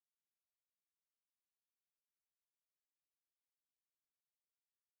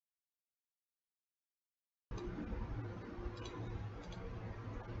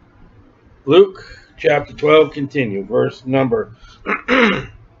Luke chapter 12, continue, verse number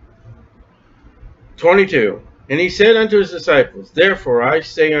 22. And he said unto his disciples, Therefore I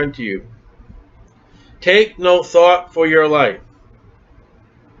say unto you, take no thought for your life.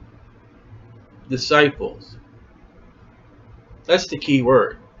 Disciples. That's the key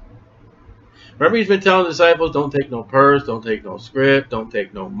word. Remember, he's been telling the disciples, don't take no purse, don't take no script, don't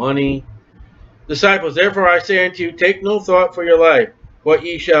take no money. Disciples, therefore I say unto you, take no thought for your life, what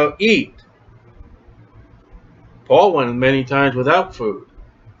ye shall eat. Paul went many times without food.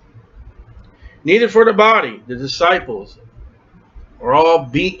 Neither for the body. The disciples are all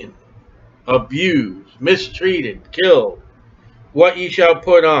beaten, abused, mistreated, killed. What ye shall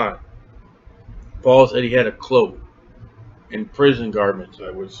put on. Paul said he had a cloak and prison garments, I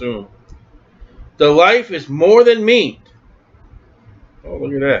would assume. The life is more than meat. Oh,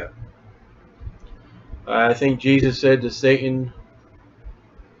 look at that. I think Jesus said to Satan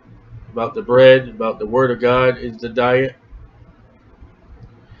about the bread, about the word of God is the diet.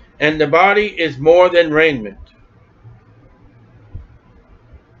 And the body is more than raiment.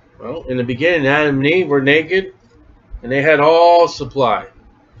 Well, in the beginning, Adam and Eve were naked, and they had all supply.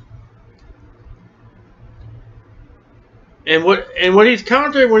 And what he's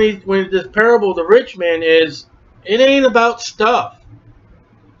countering when this parable of the rich man is, it ain't about stuff.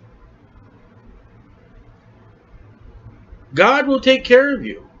 God will take care of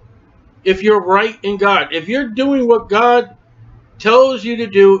you if you're right in God. If you're doing what God tells you to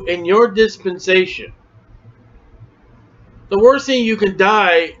do in your dispensation. The worst thing you can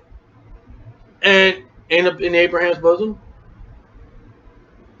die and end up in Abraham's bosom.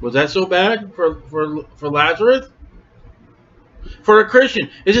 Was that so bad for Lazarus? For a Christian,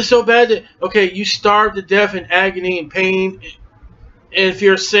 is it so bad that, okay, you starve to death in agony and pain, and if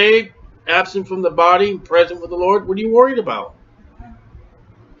you're saved, absent from the body, present with the Lord, what are you worried about?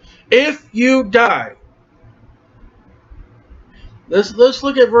 If you die, let's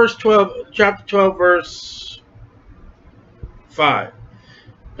look at verse 12, chapter 12, verse 5.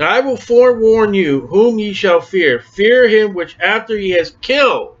 And I will forewarn you whom ye shall fear. Fear him which after he has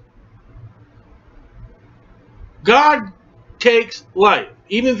killed. God takes life,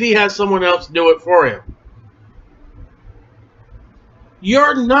 even if he has someone else do it for him.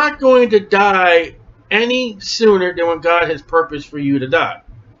 You're not going to die any sooner than when God has purposed for you to die.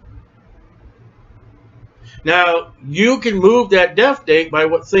 Now, you can move that death date by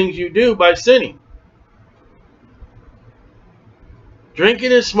what things you do by sinning.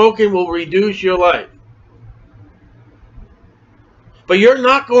 Drinking and smoking will reduce your life. But you're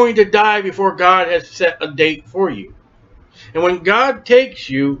not going to die before God has set a date for you. And when God takes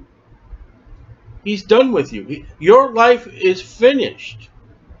you, he's done with you. Your life is finished.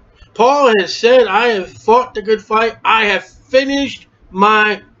 Paul has said, I have fought the good fight. I have finished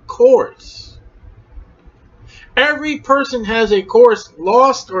my course. Every person has a course,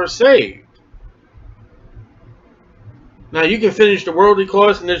 lost or saved. Now, you can finish the worldly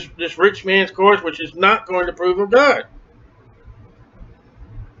course and this rich man's course, which is not going to prove of God.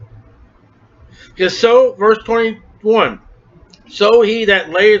 Because so, verse 21, so he that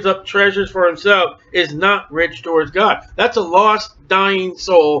lays up treasures for himself is not rich towards God. That's a lost, dying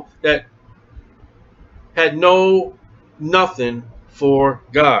soul that had nothing for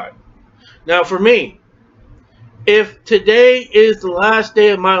God. Now, for me, if today is the last day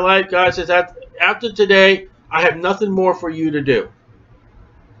of my life, God says, after today, I have nothing more for you to do.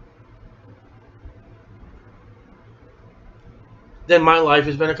 Then my life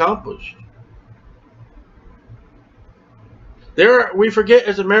has been accomplished. We forget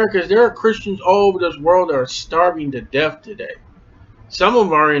as Americans, there are Christians all over this world that are starving to death today. Some of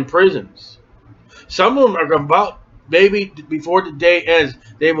them are in prisons. Some of them are about, maybe before the day ends,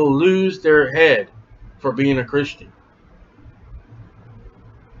 they will lose their head for being a Christian.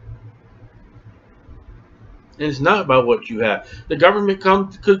 And it's not about what you have. The government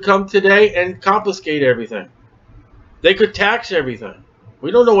could come today and confiscate everything. They could tax everything.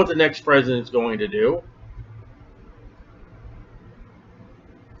 We don't know what the next president is going to do.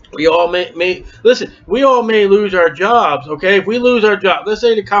 We all may listen, we all may lose our jobs, okay? If we lose our job, let's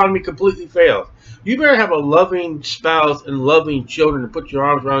say the economy completely fails. You better have a loving spouse and loving children to put your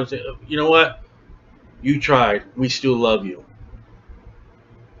arms around and say, you know what? You tried. We still love you.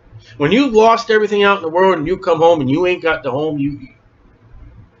 When you've lost everything out in the world and you come home and you ain't got the home,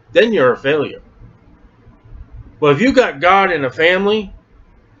 then you're a failure. But if you got God and a family,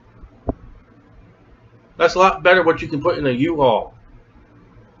 that's a lot better what you can put in a U-Haul.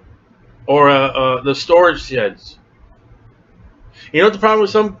 Or the storage sheds. You know what the problem with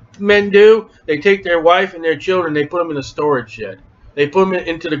some men do? They take their wife and their children, they put them in a storage shed. They put them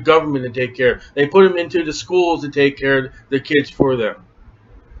into the government to take care of. They put them into the schools to take care of the kids for them.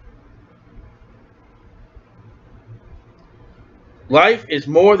 Life is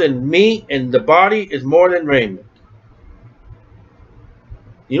more than meat, and the body is more than raiment.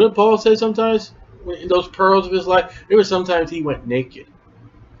 You know what Paul said sometimes? In those pearls of his life, there were sometimes he went naked.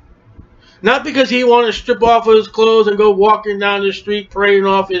 Not because he wanted to strip off of his clothes and go walking down the street praying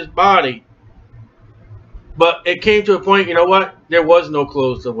off his body. But it came to a point, you know what? There was no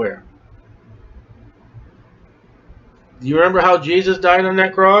clothes to wear. Do you remember how Jesus died on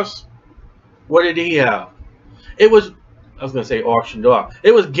that cross? What did he have? It was, I was going to say auctioned off.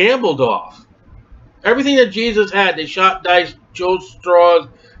 It was gambled off. Everything that Jesus had, they shot dice, chose straws,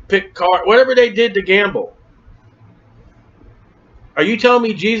 picked cards, whatever they did to gamble. Are you telling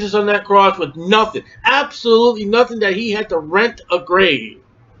me Jesus on that cross with nothing, absolutely nothing, that he had to rent a grave,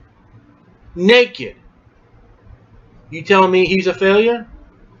 naked? You telling me he's a failure?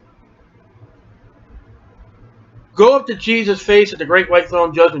 Go up to Jesus' face at the great white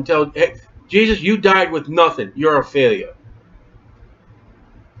throne judgment and tell, hey, Jesus, you died with nothing. You're a failure.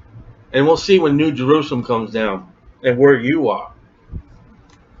 And we'll see when New Jerusalem comes down and where you are.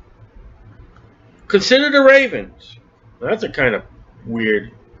 Consider the ravens. That's a kind of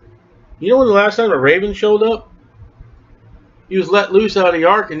weird. You know when the last time a raven showed up? He was let loose out of the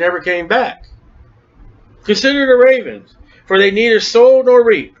ark and never came back. Consider the ravens, for they neither sow nor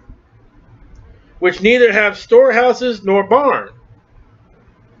reap, which neither have storehouses nor barn,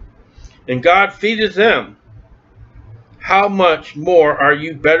 and God feedeth them. How much more are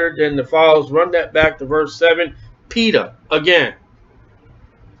you better than the fowls? Run that back to verse 7. PETA again.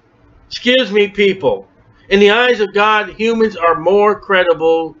 Excuse me, people. In the eyes of God, humans are more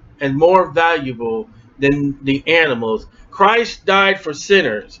credible and more valuable than the animals. Christ died for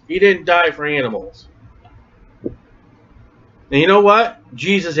sinners. He didn't die for animals. And you know what?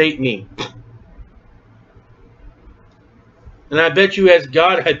 Jesus ate meat. And I bet you, as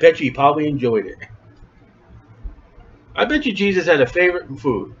God, I bet you he probably enjoyed it. I bet you Jesus had a favorite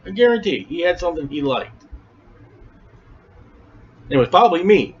food. I guarantee he had something he liked. And it was probably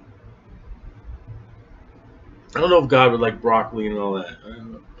meat. I don't know if God would like broccoli and all that. I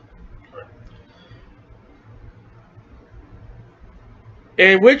don't know.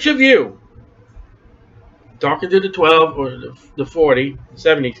 And which of you, talking to the 12 or the 40,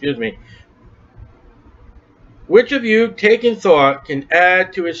 70, excuse me, which of you, taking thought, can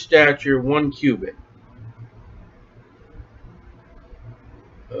add to his stature 1 cubit?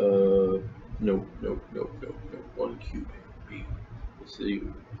 No. 1 cubit. Let's see.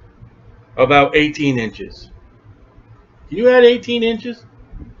 About 18 inches. Can you add 18 inches?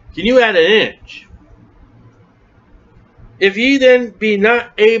 Can you add an inch? If ye then be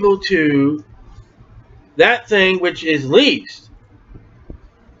not able to that thing which is least,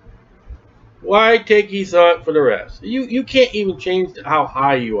 why take ye thought for the rest? You can't even change how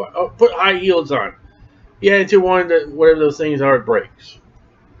high you are. Oh, put high heels on. Yeah, until one of the, whatever those things are, breaks.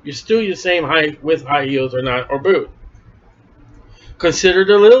 You're still the same height with high heels or not, or boot. Consider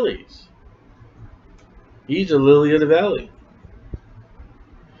the lilies. He's a lily of the valley.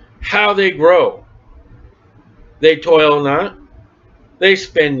 How they grow. They toil not. They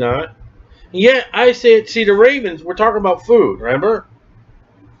spin not. Yet I say it, see the ravens, we're talking about food, remember?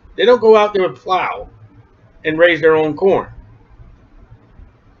 They don't go out there and plow and raise their own corn.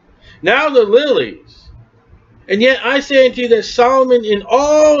 Now the lilies. And yet I say unto you that Solomon in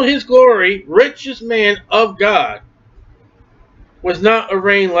all his glory, richest man of God, was not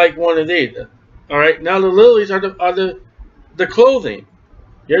arrayed like one of these. Alright, now the lilies are the clothing.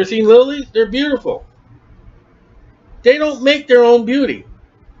 You ever seen lilies? They're beautiful. They don't make their own beauty.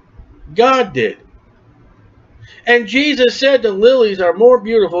 God did. And Jesus said the lilies are more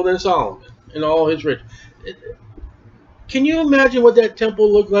beautiful than Solomon in all his riches. Can you imagine what that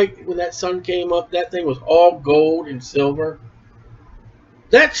temple looked like when that sun came up? That thing was all gold and silver.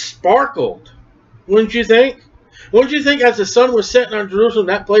 That sparkled. Wouldn't you think? Wouldn't you think as the sun was setting on Jerusalem,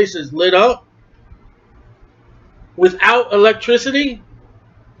 that place is lit up? Without electricity?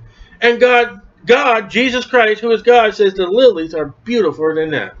 And God, Jesus Christ, who is God, says the lilies are beautiful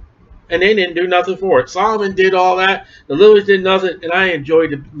than that. And they didn't do nothing for it. Solomon did all that. The lilies did nothing. And I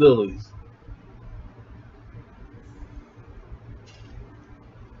enjoyed the lilies.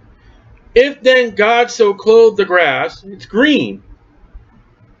 If then God so clothed the grass, it's green,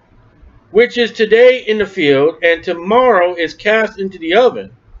 which is today in the field, and tomorrow is cast into the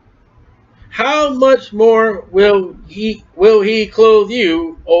oven, how much more will he clothe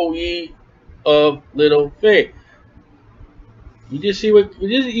you, O ye of little faith? You just see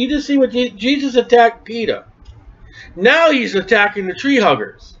what Jesus attacked PETA. Now he's attacking the tree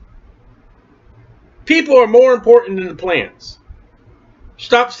huggers. People are more important than the plants.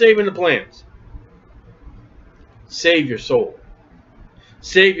 Stop saving the plants. Save your soul.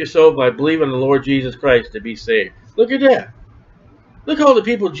 Save your soul by believing in the Lord Jesus Christ to be saved. Look at that. Look at all the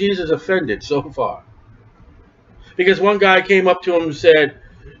people Jesus offended so far. Because one guy came up to him and said,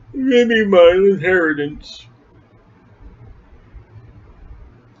 "Give me my inheritance."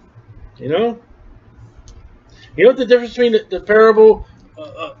 You know? You know what the difference between the parable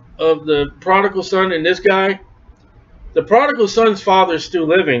of the prodigal son and this guy? The prodigal son's father's still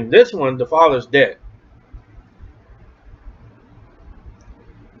living. This one, the father's dead.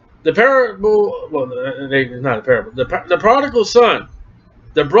 The parable, well, it's not a parable. The prodigal son,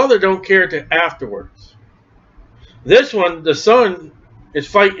 the brother don't care till afterwards. This one, the son is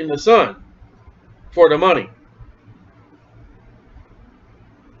fighting the son for the money.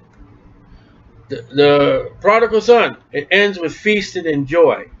 The prodigal son, it ends with feasting and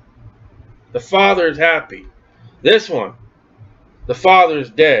joy. The father is happy. This one, the father is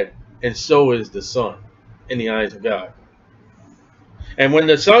dead, and so is the son in the eyes of God. And when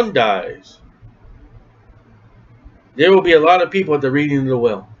the son dies, there will be a lot of people at the reading of the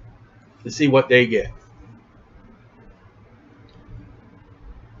will to see what they get.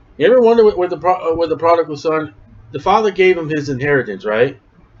 You ever wonder with the prodigal son, the father gave him his inheritance, right?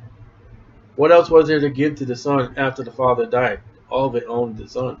 What else was there to give to the son after the father died? All of it owned the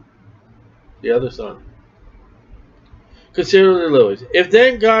son, the other son. Consider the lilies. If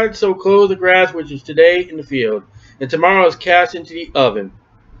then God so clothe the grass which is today in the field, and tomorrow is cast into the oven,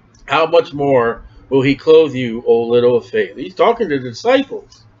 how much more will he clothe you, O little of faith? He's talking to the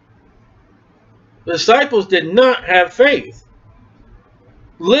disciples. The disciples did not have faith.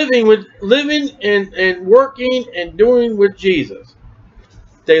 Living and working and doing with Jesus,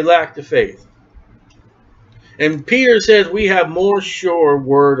 they lacked the faith. And Peter says we have more sure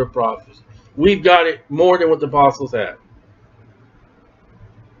word of prophecy. We've got it more than what the apostles had.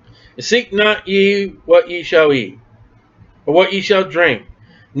 Seek not ye what ye shall eat, or what ye shall drink,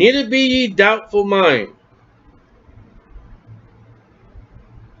 neither be ye doubtful mind.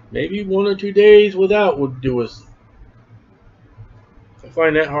 Maybe 1 or 2 days without would do us. I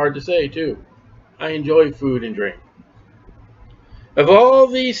find that hard to say too. I enjoy food and drink. Of all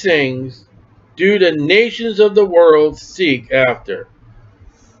these things do the nations of the world seek after.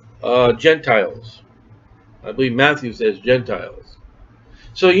 Gentiles. I believe Matthew says Gentiles.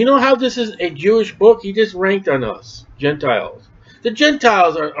 So you know how this is a Jewish book? He just ranked on us, Gentiles. The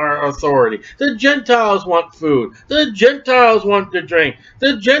Gentiles are authority. The Gentiles want food. The Gentiles want to drink.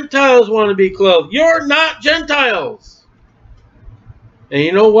 The Gentiles want to be clothed. You're not Gentiles. And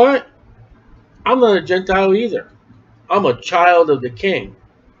you know what? I'm not a Gentile either. I'm a child of the King.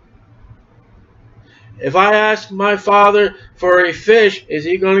 If I ask my father for a fish, is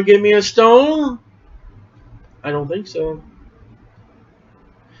he going to give me a stone? I don't think so.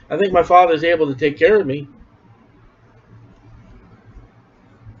 I think my father is able to take care of me.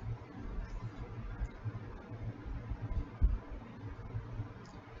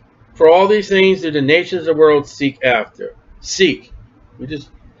 For all these things do the nations of the world seek after. Seek. We just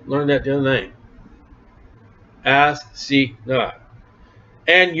learned that the other night. Ask, seek not.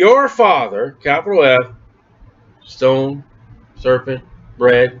 And your Father, capital F, stone, serpent,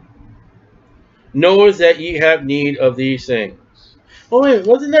 bread, knoweth that ye have need of these things. Oh wait,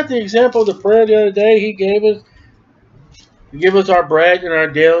 wasn't that the example of the prayer the other day he gave us? He gave us our bread and our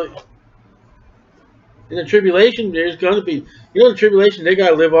daily. In the tribulation, there's going to be, you know, in the tribulation, they got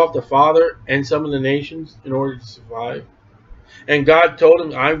to live off the Father and some of the nations in order to survive. And God told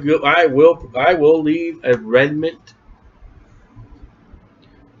him, I will leave a remnant.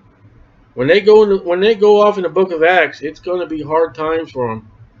 When they go off in the book of Acts, it's going to be hard times for them.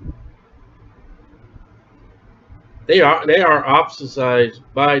 They are ostracized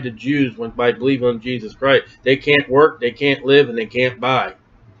by the Jews by believing on Jesus Christ. They can't work, they can't live, and they can't buy.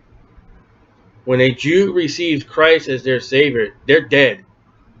 When a Jew receives Christ as their Savior, they're dead.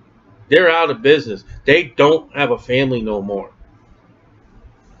 They're out of business. They don't have a family no more.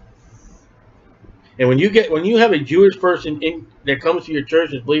 And when you have a Jewish person that comes to your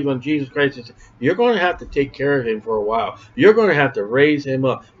church and believes on Jesus Christ, you're going to have to take care of him for a while. You're going to have to raise him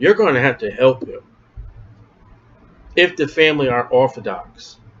up. You're going to have to help him. If the family are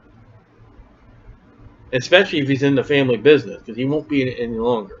Orthodox. Especially if he's in the family business, because he won't be in it any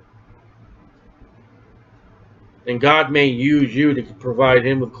longer. And God may use you to provide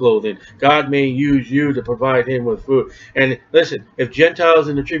him with clothing. God may use you to provide him with food. And listen, if Gentiles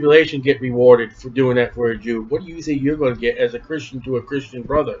in the tribulation get rewarded for doing that for a Jew, what do you think you're going to get as a Christian to a Christian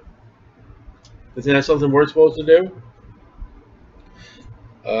brother? Isn't that something we're supposed to do?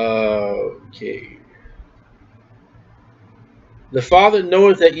 Okay. The Father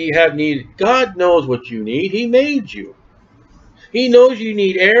knoweth that ye have need. God knows what you need. He made you. He knows you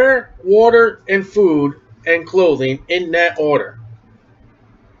need air, water, and food, and clothing in that order.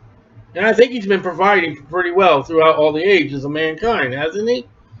 And I think he's been providing pretty well throughout all the ages of mankind, hasn't he?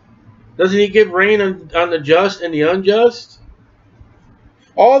 Doesn't he give rain on the just and the unjust?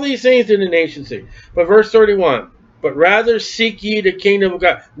 All these things do the nations seek. But verse 31, but rather seek ye the kingdom of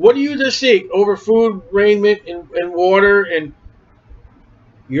God. What are you to seek? Over food, raiment, and water, and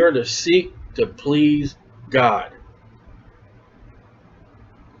you're to seek to please God.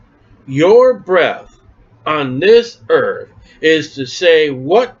 Your breath on this earth is to say,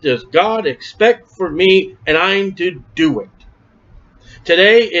 what does God expect for me? And I'm to do it.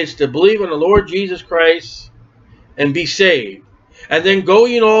 Today is to believe in the Lord Jesus Christ and be saved. And then go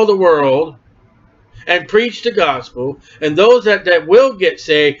in all the world and preach the gospel. And those that will get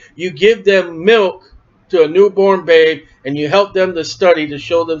saved, you give them milk to a newborn babe, and you help them to study to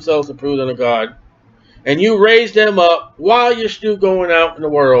show themselves approved unto God. And you raise them up while you're still going out in the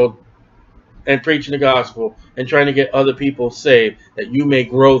world and preaching the gospel and trying to get other people saved, that you may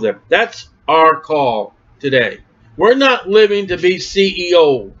grow them. That's our call today. We're not living to be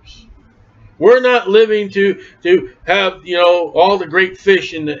CEOs. We're not living to have, all the great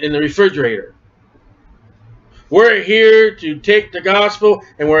fish in the refrigerator. We're here to take the gospel,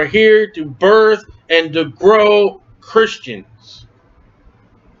 and we're here to birth and to grow Christians.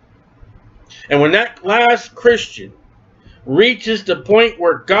 And when that last Christian reaches the point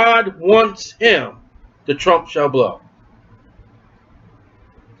where God wants him, the trump shall blow.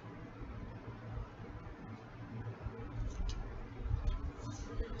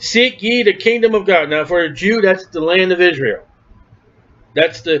 Seek ye the kingdom of God. Now, for a Jew, that's the land of Israel.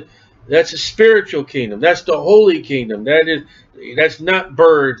 That's a spiritual kingdom. That's the holy kingdom. That's not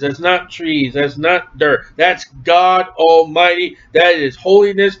birds. That's not trees. That's not dirt. That's God Almighty. That is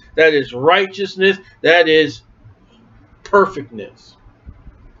holiness. That is righteousness. That is perfectness.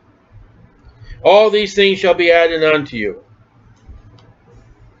 All these things shall be added unto you.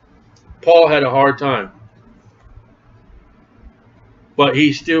 Paul had a hard time, but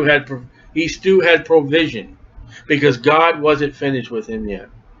he still had provision, because God wasn't finished with him yet.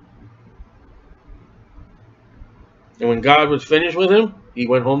 And when God was finished with him, he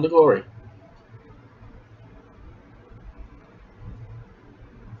went home to glory.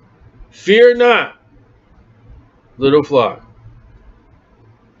 Fear not, little flock.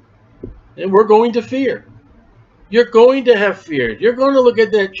 And we're going to fear. You're going to have fears. You're going to look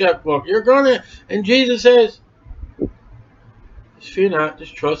at that checkbook. And Jesus says, just fear not,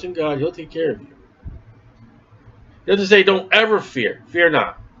 just trust in God. He'll take care of you. He doesn't say don't ever fear. Fear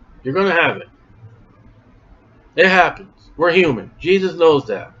not. You're going to have it. It happens. We're human. Jesus knows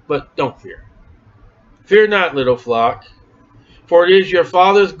that. But don't fear. Fear not, little flock, for it is your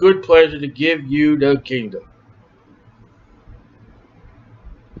Father's good pleasure to give you the kingdom.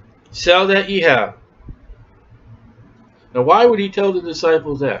 Sell that ye have. Now, why would he tell the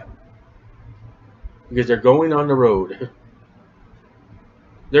disciples that? Because they're going on the road.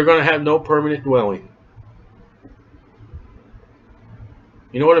 They're going to have no permanent dwelling.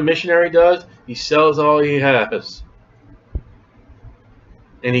 You know what a missionary does? He sells all he has.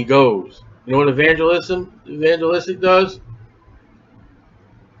 And he goes. You know what evangelistic does?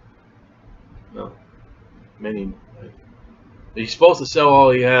 No. He's supposed to sell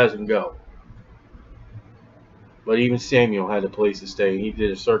all he has and go. But even Samuel had a place to stay, and he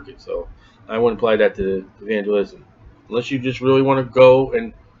did a circuit, so I wouldn't apply that to evangelism. Unless you just really want to go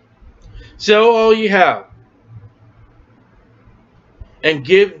and sell all you have and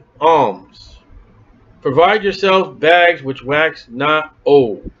give alms. Provide yourselves bags which wax not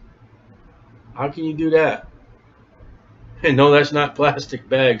old. How can you do that? And no, that's not plastic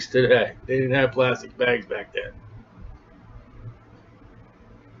bags today. They didn't have plastic bags back then.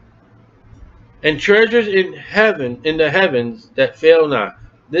 And treasures in heaven, in the heavens that fail not.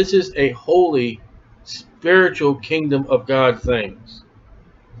 This is a holy, spiritual kingdom of God things.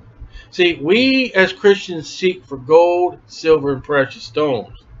 See, we as Christians seek for gold, silver, and precious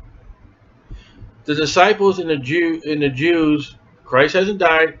stones. The disciples and the Jews, Christ hasn't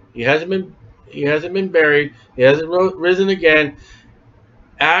died. He hasn't been buried. He hasn't risen again.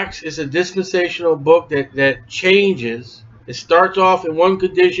 Acts is a dispensational book that changes. It starts off in one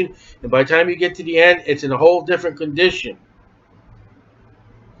condition, and by the time you get to the end, it's in a whole different condition.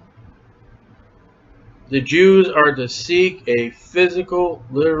 The Jews are to seek a physical,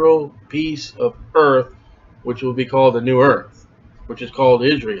 literal piece of earth, which will be called the new earth, which is called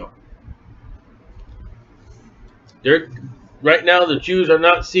Israel. Right now, the Jews are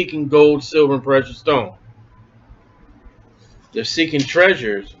not seeking gold, silver, and precious stone. They're seeking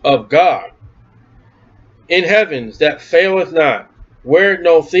treasures of God in heavens that faileth not, where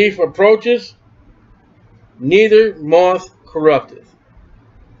no thief approaches, neither moth corrupteth.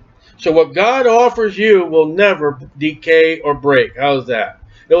 So what God offers you will never decay or break. How's that?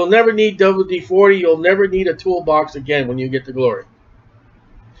 It will never need WD-40. You'll never need a toolbox again when you get to glory.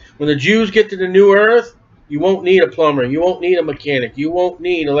 When the Jews get to the new earth, you won't need a plumber. You won't need a mechanic. You won't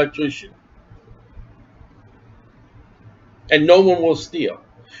need an electrician. And no one will steal.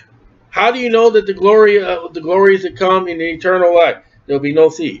 How do you know that the glory is to come in the eternal life? There'll be no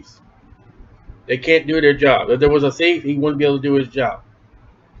thieves. They can't do their job. If there was a thief, he wouldn't be able to do his job.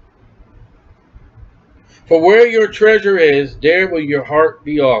 For where your treasure is, there will your heart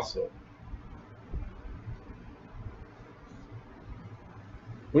be also.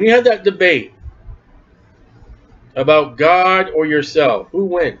 When you have that debate about God or yourself, who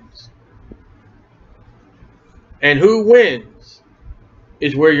wins? And who wins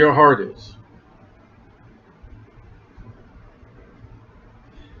is where your heart is.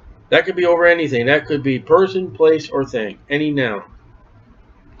 That could be over anything. That could be person, place, or thing. Any noun,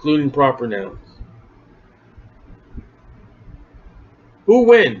 including proper nouns. Who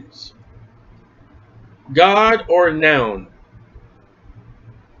wins? God or noun?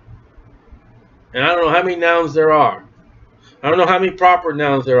 And I don't know how many nouns there are. I don't know how many proper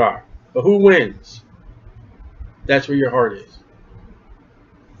nouns there are. But who wins? That's where your heart is.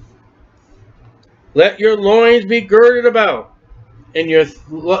 Let your loins be girded about, and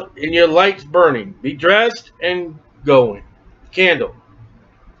your lights burning. Be dressed and going. Candle.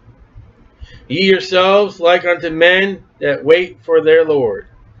 Ye yourselves like unto men that wait for their Lord,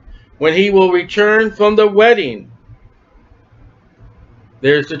 when he will return from the wedding.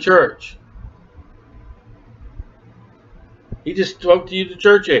 There's the church. He just spoke to you, the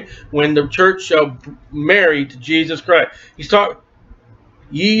church age. When the church shall marry to Jesus Christ. He's talking.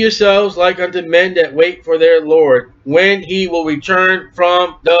 Ye yourselves like unto men that wait for their Lord, when he will return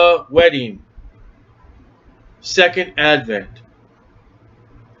from the wedding. Second Advent.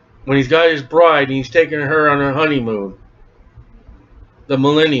 When he's got his bride and he's taking her on her honeymoon. The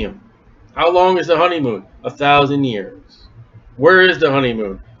millennium. How long is the honeymoon? 1,000 years. Where is the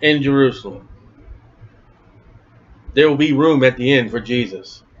honeymoon? In Jerusalem. There will be room at the end for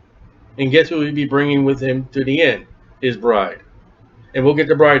Jesus. And guess who he'll be bringing with him to the end? His bride. And we'll get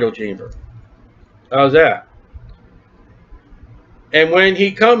the bridal chamber. How's that? And when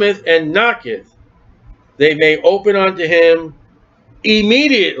he cometh and knocketh, they may open unto him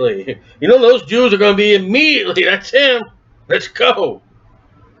immediately. You know, those Jews are going to be immediately. That's him. Let's go.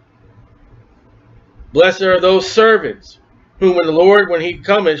 Blessed are those servants whom the Lord, when he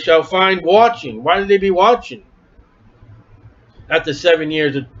cometh, shall find watching. Why did they be watching? After 7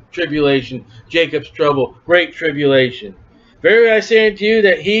 years of tribulation, Jacob's trouble, great tribulation. Verily I say unto you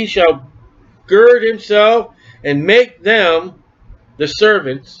that he shall gird himself and make them, the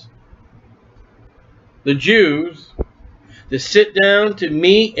servants, the Jews, to sit down to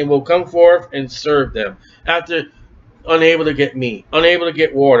meat, and will come forth and serve them. After unable to get meat, unable to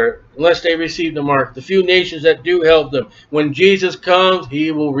get water, unless they receive the mark. The few nations that do help them, when Jesus comes,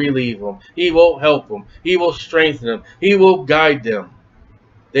 he will relieve them. He will help them. He will strengthen them. He will guide them.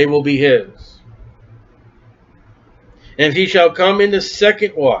 They will be his. And he shall come in the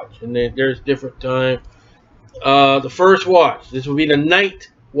second watch. And then there's different time. The first watch. This will be the night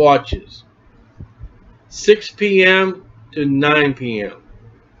watches. 6 p.m. to 9 p.m.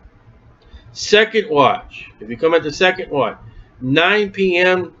 Second watch. If you come at the second watch. 9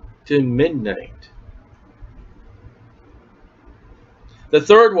 p.m. to midnight. The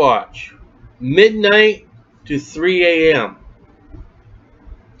third watch. Midnight to 3 a.m.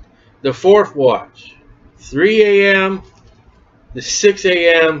 The fourth watch. 3 a.m. to 6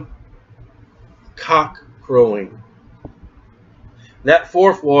 a.m. cock crowing. That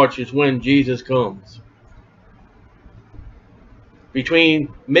fourth watch is when Jesus comes.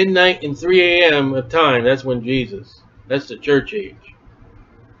 Between midnight and 3 a.m. of time, that's when Jesus. That's the church age.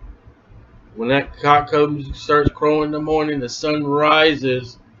 When that cock comes, starts crowing in the morning, the sun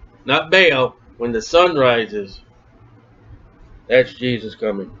rises. Not Baal. When the sun rises, that's Jesus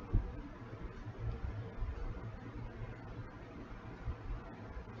coming.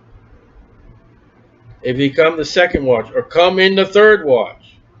 If he come the second watch, or come in the third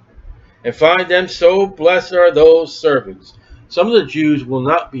watch, and find them so, blessed are those servants. Some of the Jews will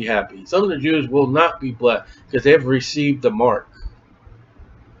not be happy. Some of the Jews will not be blessed, because they have received the mark.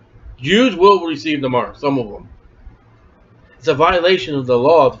 Jews will receive the mark, some of them. It's a violation of the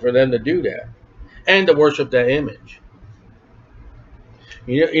law for them to do that. and to worship that image.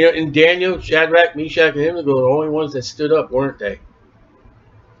 You know, in Daniel, Shadrach, Meshach, and Abednego, the only ones that stood up, weren't they?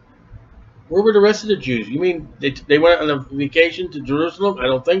 Where were the rest of the Jews? You mean they went on a vacation to Jerusalem? I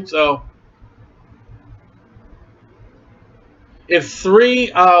don't think so. If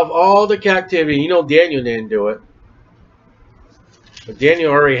 3 of all the captivity, you know Daniel didn't do it. But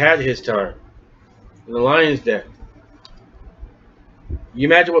Daniel already had his time in the lion's den. You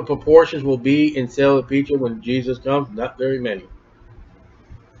imagine what proportions will be in Sale of Petra when Jesus comes? Not very many.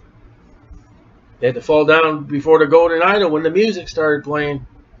 They had to fall down before the golden idol when the music started playing.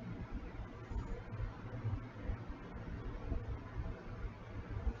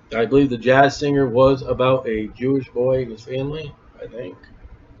 I believe the jazz singer was about a Jewish boy and his family, I think.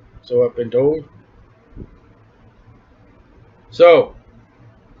 So I've been told. So,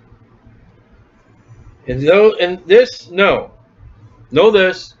 know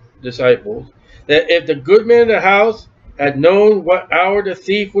this, disciples, that if the good man of the house had known what hour the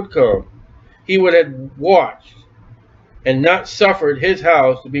thief would come, he would have watched and not suffered his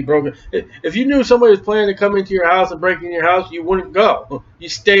house to be broken. If you knew somebody was planning to come into your house and break into your house, you wouldn't go. You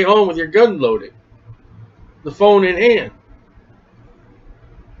stay home with your gun loaded, the phone in hand.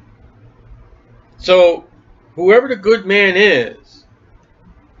 So, whoever the good man is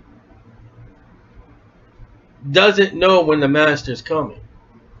doesn't know when the master's coming.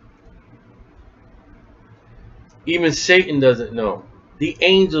 Even Satan doesn't know. The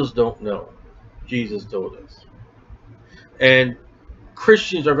angels don't know. Jesus told us. And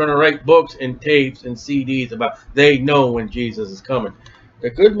Christians are going to write books and tapes and CDs about they know when Jesus is coming. The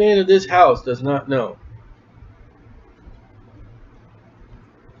good man of this house does not know.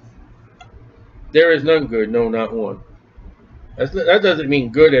 There is none good, no, not one. That doesn't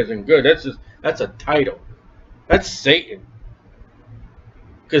mean good as in good. That's a title. That's Satan.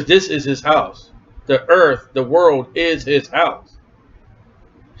 Because this is his house. The earth, the world is his house.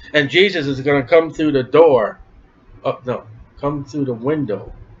 And Jesus is going to come through the door. Oh, no. Come through the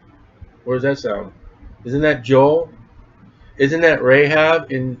window. Where does that sound? Isn't that Joel? Isn't that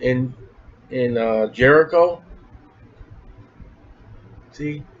Rahab in Jericho?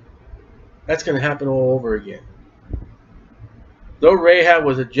 See? That's going to happen all over again. Though Rahab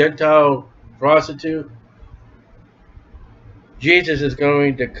was a Gentile prostitute, Jesus is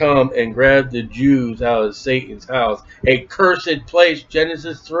going to come and grab the Jews out of Satan's house. A cursed place,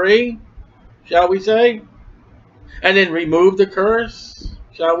 Genesis 3, shall we say? And then remove the curse,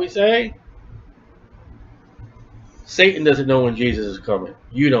 shall we say? Satan doesn't know when Jesus is coming.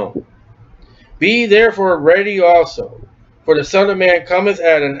 You don't. Be therefore ready also, for the Son of Man cometh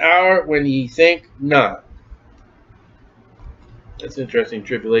at an hour when ye think not. That's an interesting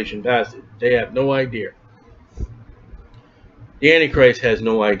tribulation passage. They have no idea. The Antichrist has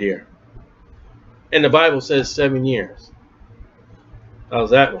no idea. And the Bible says 7 years.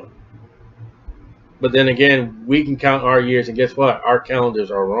 How's that one? But then again, we can count our years, and guess what? Our calendars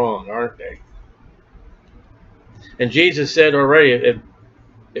are wrong, aren't they? And Jesus said already,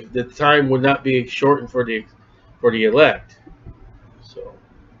 if the time would not be shortened for the elect. So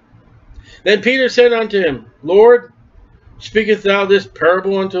then Peter said unto him, Lord, speakest thou this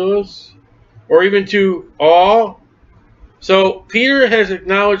parable unto us, or even to all? So Peter has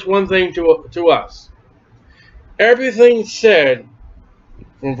acknowledged one thing to us. Everything said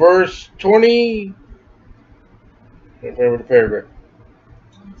from verse 20, the paragraph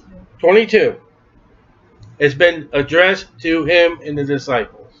 22 has been addressed to him and the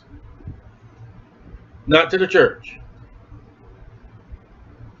disciples, not to the church.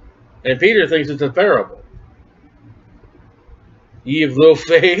 And Peter thinks it's a parable. Ye of little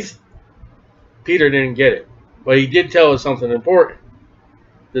faith. Peter didn't get it. But he did tell us something important.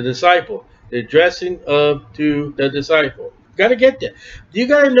 The disciple. The addressing to the disciple. You got to get that. You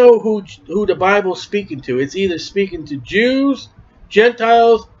got to know who the Bible's speaking to. It's either speaking to Jews,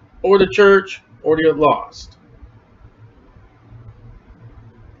 Gentiles, or the church, or the lost.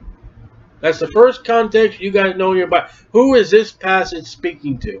 That's the first context you got to know in your Bible. Who is this passage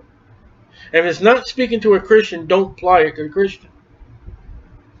speaking to? If it's not speaking to a Christian, don't apply it to a Christian.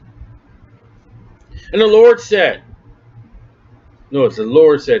 And the Lord said, notice the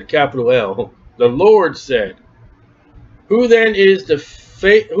Lord said, capital L. The Lord said, who then is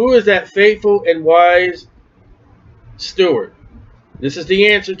who is that faithful and wise steward? This is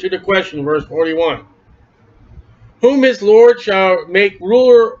the answer to the question, verse 41. Whom his Lord shall make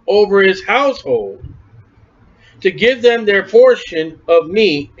ruler over his household, to give them their portion of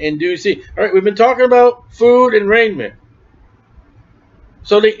meat in due season. All right, we've been talking about food and raiment.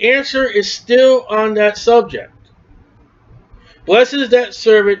 So the answer is still on that subject. Blessed is that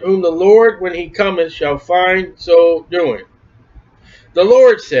servant whom the Lord, when he cometh, shall find so doing. The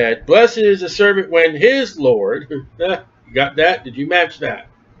Lord said, blessed is the servant when his Lord, you got that? Did you match that?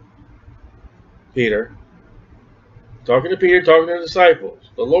 Peter. Talking to Peter, talking to the disciples.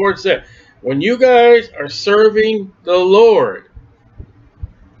 The Lord said, when you guys are serving the Lord,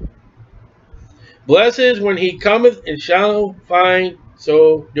 blessed is when he cometh and shall find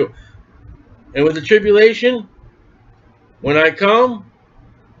so doing. And with the tribulation, when I come,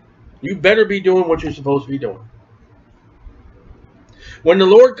 you better be doing what you're supposed to be doing. When the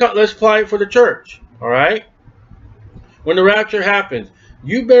Lord comes, let's apply it for the church, all right? When the rapture happens,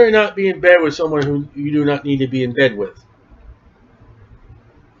 you better not be in bed with someone who you do not need to be in bed with.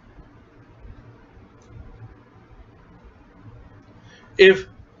 If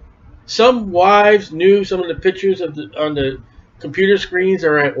some wives knew some of the pictures of on the computer screens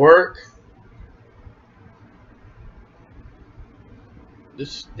are at work,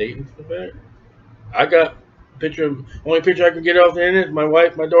 this dating for that. I got a picture of only picture I can get off the internet is my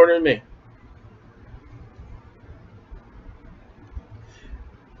wife, my daughter, and me.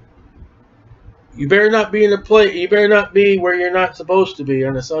 You better not be in a place. You better not be where you're not supposed to be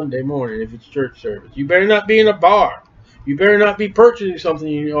on a Sunday morning if it's church service. You better not be in a bar. You better not be purchasing something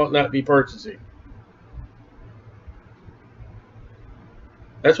you ought not be purchasing.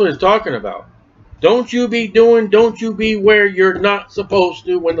 That's what it's talking about. Don't you be where you're not supposed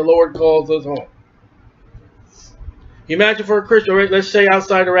to when the Lord calls us home. Imagine for a Christian, right? Let's say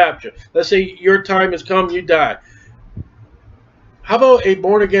outside the rapture. Let's say your time has come, you die. How about a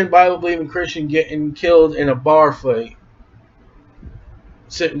born-again, Bible-believing Christian getting killed in a bar fight,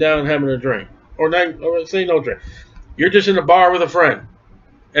 sitting down and having a drink? Or say no drink. You're just in a bar with a friend,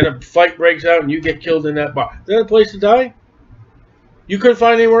 and a fight breaks out, and you get killed in that bar. Is that a place to die? You couldn't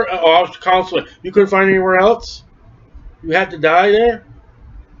find anywhere. Oh, I was counseling. You couldn't find anywhere else. You had to die there.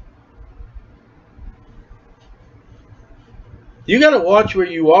 You got to watch where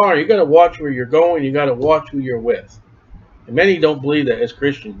you are. You got to watch where you're going. You got to watch who you're with. And many don't believe that as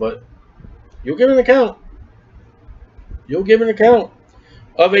Christians, but you'll give an account. You'll give an account.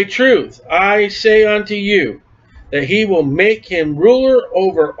 Of a truth, I say unto you, that he will make him ruler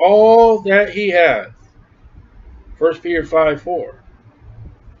over all that he hath. 1 Peter 5:4.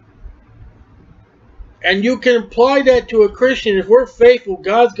 And you can apply that to a Christian. If we're faithful,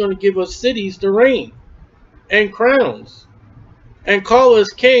 God's going to give us cities to reign and crowns and call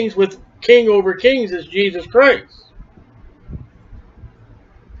us kings, with king over kings is Jesus Christ.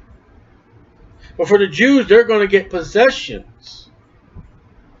 But for the Jews, they're going to get possessions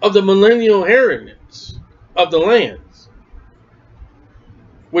of the millennial inheritance of the lands,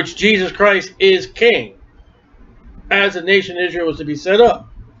 which Jesus Christ is king, as the nation of Israel was to be set up.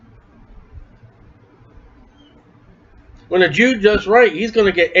 When a Jew does right, he's going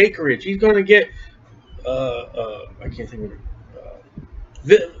to get acreage. He's going to get, I can't think of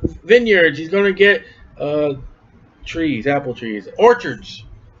it, vineyards. He's going to get trees, apple trees, orchards.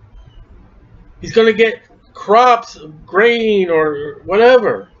 He's going to get crops, grain, or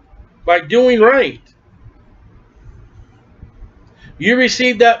whatever by doing right. You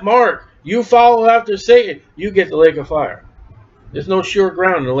receive that mark. You follow after Satan. You get the lake of fire. There's no sure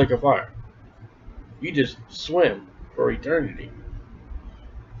ground in the lake of fire. You just swim for eternity.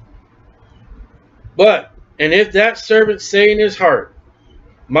 But, and if that servant say in his heart,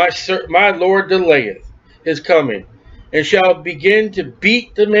 my Lord delayeth his coming, and shall begin to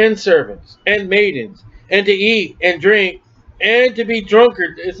beat the men servants and maidens, and to eat and drink, and to be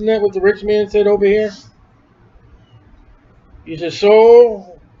drunkard. Isn't that what the rich man said over here? He says,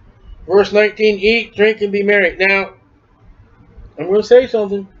 so, verse 19, eat, drink, and be merry. Now, I'm going to say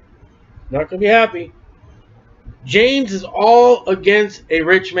something. Not going to be happy. James is all against a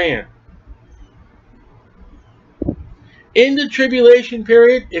rich man. In the tribulation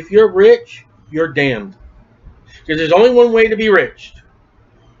period, if you're rich, you're damned. Because there's only one way to be rich.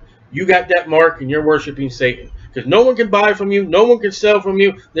 You got that mark and you're worshiping Satan. Because no one can buy from you. No one can sell from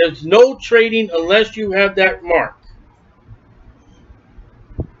you. There's no trading unless you have that mark.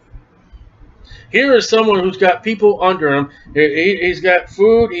 Here is someone who's got people under him. He's got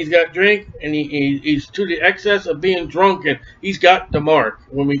food, he's got drink, and he's to the excess of being drunken. He's got the mark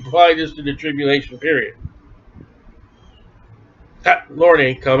when we apply this to the tribulation period. Lord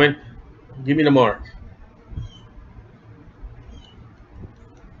ain't coming. Give me the mark.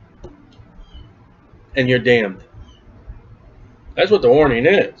 And you're damned. That's what the warning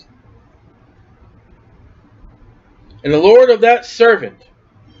is. And the Lord of that servant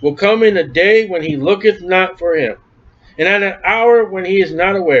will come in a day when he looketh not for him, and at an hour when he is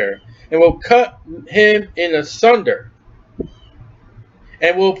not aware, and will cut him in asunder,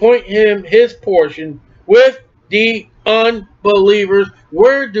 and will appoint him his portion with the unbelievers.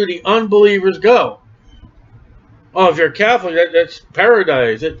 Where do the unbelievers go? Oh, if you're Catholic, that's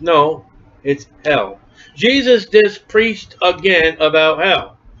paradise. No, it's hell. Jesus just preached again about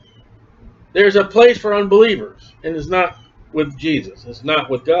hell. There's a place for unbelievers, and it's not with Jesus. It's not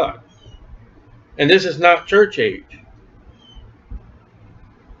with God. And this is not church age.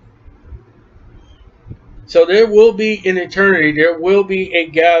 So there will be, in eternity, there will be a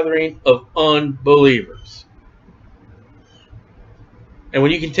gathering of unbelievers. And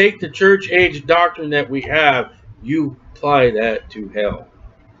when you can take the church age doctrine that we have, you apply that to hell.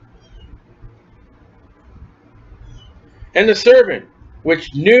 And the servant,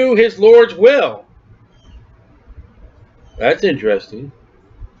 which knew his Lord's will. That's interesting.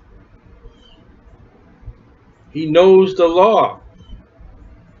 He knows the law.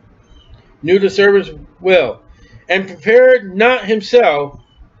 Knew the servant's will. And prepared not himself.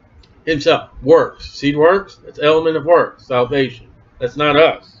 Works. See works? That's element of works. Salvation. That's not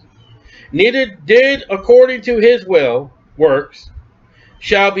us. Neither did according to his will, works,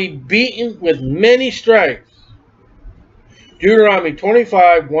 shall be beaten with many stripes. Deuteronomy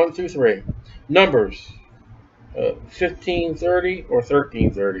 25, 1 through 3. Numbers 15:30 or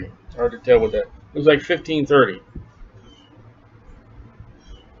 13:30. It's hard to tell what that. It was like 15:30.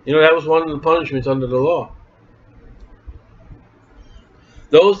 You know, that was one of the punishments under the law.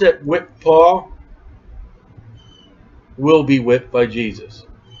 Those that whipped Paul will be whipped by Jesus.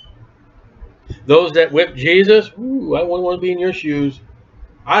 Those that whipped Jesus, ooh, I wouldn't want to be in your shoes.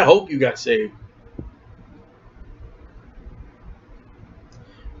 I hope you got saved.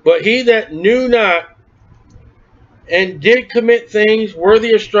 But he that knew not and did commit things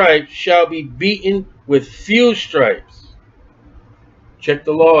worthy of stripes shall be beaten with few stripes. Check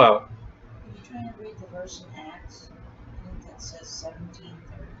the law out. Are you trying to read the verse in Acts? I think that says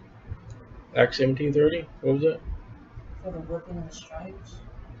 17:30. Acts 17:30? What was that? For the whipping of the stripes.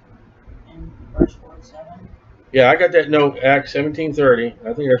 And verse 47. Yeah, I got that note, Acts 17:30.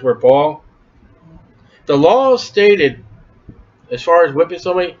 I think that's where Paul. The law stated, as far as whipping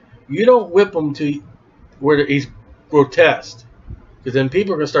somebody, you don't whip them to where he's grotesque. Because then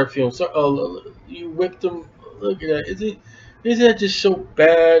people are going to start feeling sorry. Oh, you whipped them. Look at that. Isn't that just so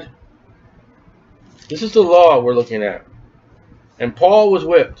bad? This is the law we're looking at. And Paul was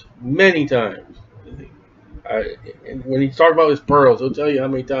whipped many times. And when he's talking about his pearls, he'll tell you how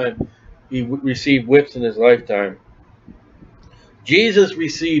many times he received whips in his lifetime. Jesus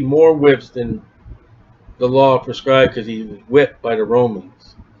received more whips than the law prescribed because he was whipped by the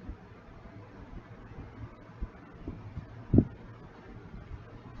Romans.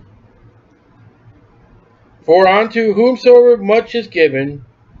 For unto whomsoever much is given,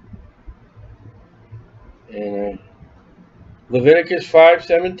 and Leviticus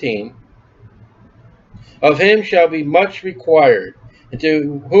 5:17, of him shall be much required, and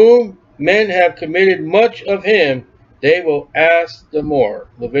to whom men have committed much of him, they will ask the more.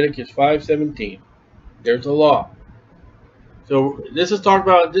 Leviticus 5:17. There's the law. So this is talking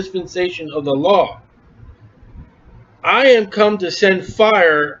about dispensation of the law. I am come to send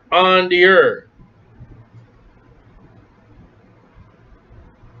fire on the earth.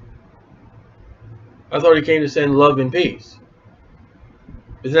 I thought he came to send love and peace.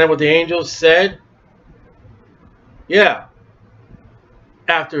 Isn't that what the angels said? Yeah.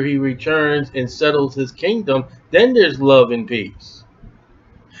 After he returns and settles his kingdom, then there's love and peace.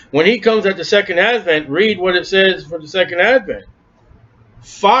 When he comes at the second advent, read what it says for the second advent.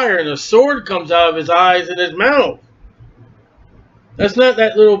 Fire and a sword comes out of his eyes and his mouth. That's not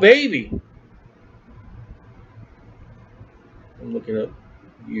that little baby. I'm looking up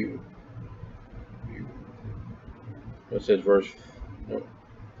you. What says verse? No.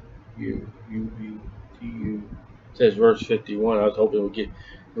 You. It says verse 51. I was hoping we'd get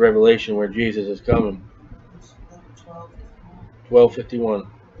Revelation where Jesus is coming. 12:51.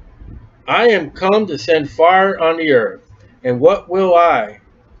 I am come to send fire on the earth, and what will I,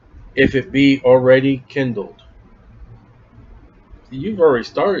 if it be already kindled? See, you've already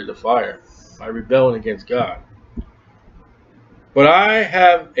started the fire by rebelling against God. But I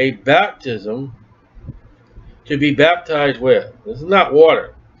have a baptism to be baptized with. This is not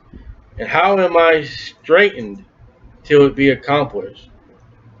water. And how am I straitened till it be accomplished?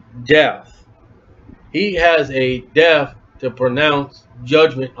 Death. He has a death to pronounce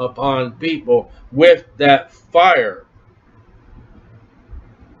judgment upon people with that fire.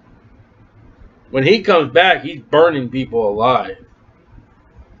 When he comes back, he's burning people alive.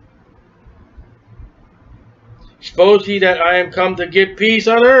 Suppose ye that I am come to give peace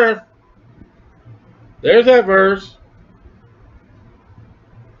on earth. There's that verse.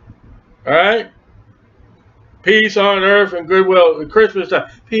 All right? Peace on earth and goodwill. At Christmas time.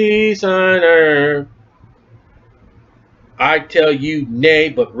 Peace on earth. I tell you, nay,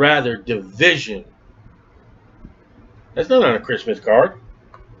 but rather division. That's not on a Christmas card.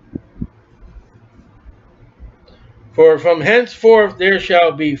 For from henceforth there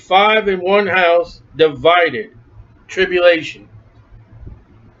shall be 5 in one house, divided. Tribulation.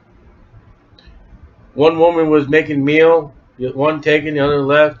 One woman was making meal, one taken, the other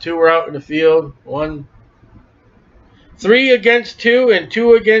left. 2 were out in the field, 3 against 2 and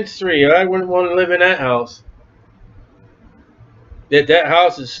 2 against 3. I wouldn't want to live in that house. That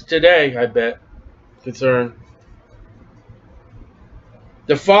house is today, I bet, concerned.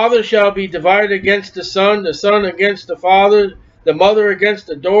 The father shall be divided against the son against the father, the mother against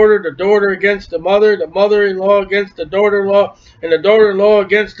the daughter against the mother-in-law against the daughter-in-law, and the daughter-in-law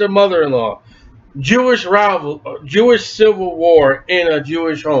against the mother-in-law. Jewish civil war in a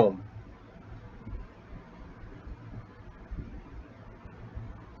Jewish home.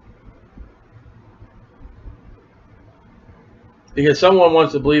 Because someone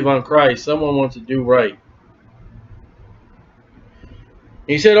wants to believe on Christ, someone wants to do right.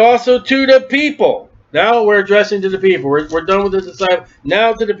 He said also to the people. Now we're addressing to the people. We're done with the disciples.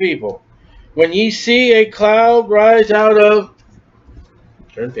 Now to the people. When ye see a cloud rise out of,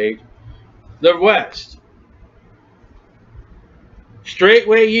 turn page, the west,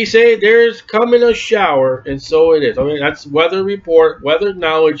 straightway ye say, there's coming a shower, and so it is. I mean, that's weather report, weather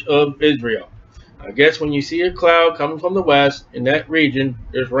knowledge of Israel. I guess when you see a cloud coming from the west, in that region,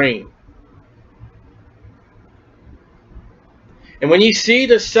 there's rain. And when you see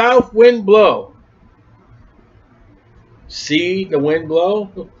the south wind blow, see the wind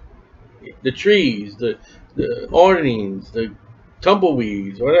blow? The trees, the awnings, the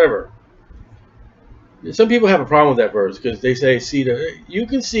tumbleweeds, whatever. Some people have a problem with that verse because they say, you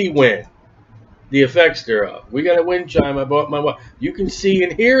can see wind, the effects thereof. We got a wind chime, I bought my wife. You can see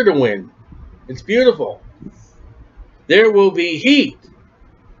and hear the wind. It's beautiful. There will be heat,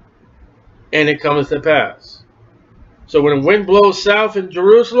 and it comes to pass. So when the wind blows south in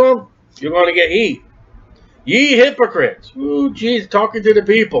Jerusalem, you're going to get heat. Ye hypocrites. Ooh, Jesus, talking to the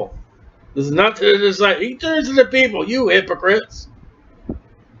people. This is not to the disciples. He turns to the people. You hypocrites.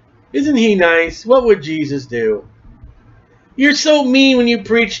 Isn't he nice? What would Jesus do? You're so mean when you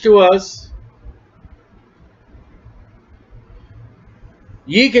preach to us.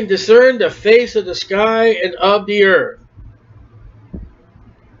 Ye can discern the face of the sky and of the earth.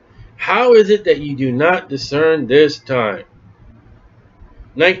 How is it that you do not discern this time?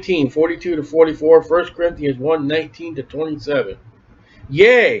 19:42-44, 1 Corinthians 1:19-27.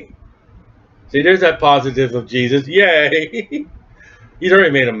 Yea. See, there's that positive of Jesus. Yea. He's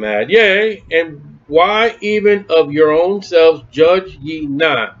already made him mad. Yea. And why even of your own selves judge ye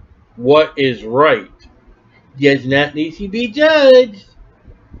not what is right? Does not need to be judged.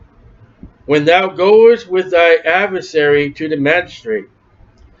 When thou goest with thy adversary to the magistrate,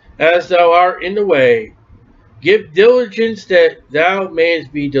 as thou art in the way, give diligence that thou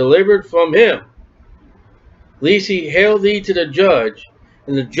mayest be delivered from him. Lest he hail thee to the judge,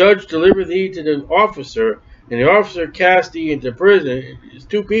 and the judge deliver thee to the officer, and the officer cast thee into prison. It's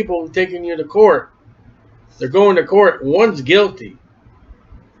 2 people taking you to court. They're going to court. One's guilty.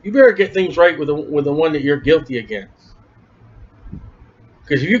 You better get things right with the one that you're guilty against.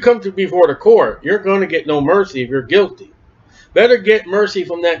 Because if you come to before the court, you're going to get no mercy if you're guilty. Better get mercy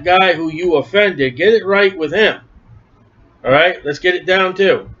from that guy who you offended. Get it right with him. All right? Let's get it down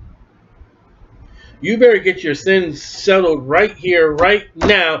too. You better get your sins settled right here, right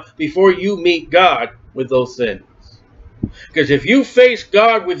now, before you meet God with those sins. Because if you face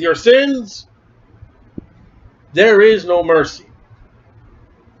God with your sins, there is no mercy.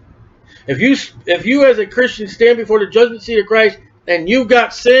 If you as a Christian stand before the judgment seat of Christ and you've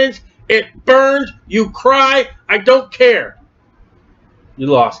got sins, it burns, you cry, I don't care. You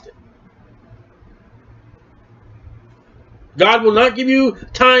lost it. God will not give you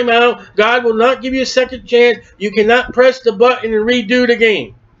time out. God will not give you a second chance. You cannot press the button and redo the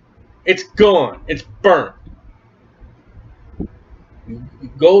game. It's gone. It's burnt.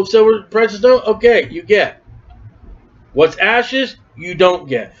 Gold, silver, precious stone, okay, you get. What's ashes, you don't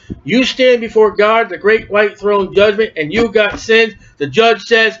get. You stand before God, the great white throne judgment, and you got sins. The judge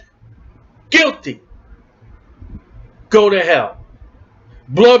says, guilty. Go to hell.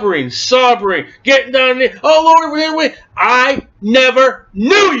 Blubbering, sobbing, getting down there. Oh, Lord, I never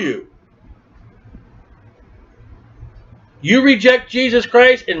knew you. You reject Jesus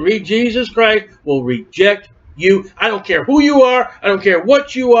Christ, and Jesus Christ will reject you. I don't care who you are. I don't care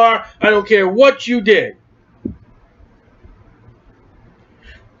what you are. I don't care what you did.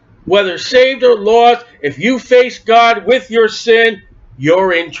 whether saved or lost, if you face God with your sin,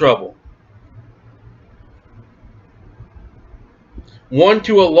 you're in trouble. One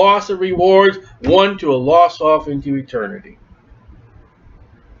to a loss of rewards, one to a loss off into eternity.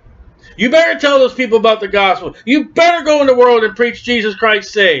 You better tell those people about the gospel. You better go in the world and preach Jesus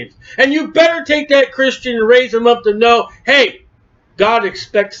Christ saves. And you better take that Christian and raise them up to know, hey, God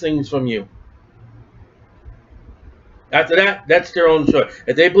expects things from you. After that, that's their own choice.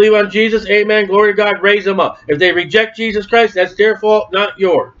 If they believe on Jesus, amen, glory to God, raise them up. If they reject Jesus Christ, that's their fault, not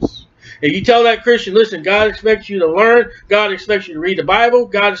yours. If you tell that Christian, listen, God expects you to learn, God expects you to read the Bible,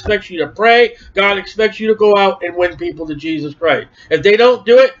 God expects you to pray, God expects you to go out and win people to Jesus Christ. If they don't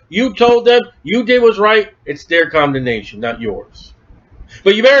do it, you told them, you did what's right, it's their condemnation, not yours.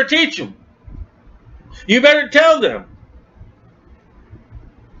 But you better teach them. You better tell them.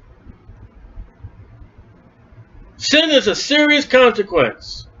 Sin is a serious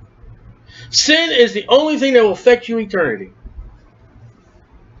consequence. Sin is the only thing that will affect you eternity.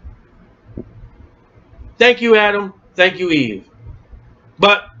 Thank you, Adam. Thank you, Eve.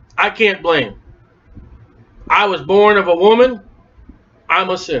 But I can't blame. I was born of a woman. I'm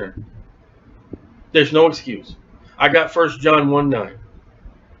a sinner. There's no excuse. I got 1 John 1:9.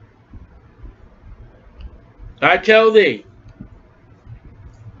 I tell thee,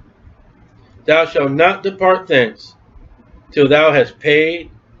 thou shalt not depart thence till thou hast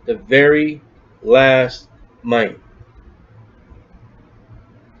paid the very last mite.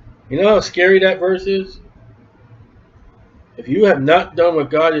 You know how scary that verse is? If you have not done what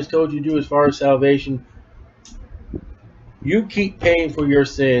God has told you to do as far as salvation, you keep paying for your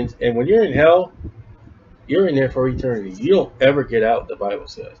sins, and when you're in hell, you're in there for eternity. You don't ever get out, the Bible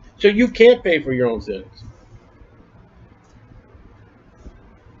says. So you can't pay for your own sins.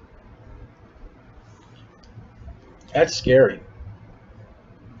 That's scary.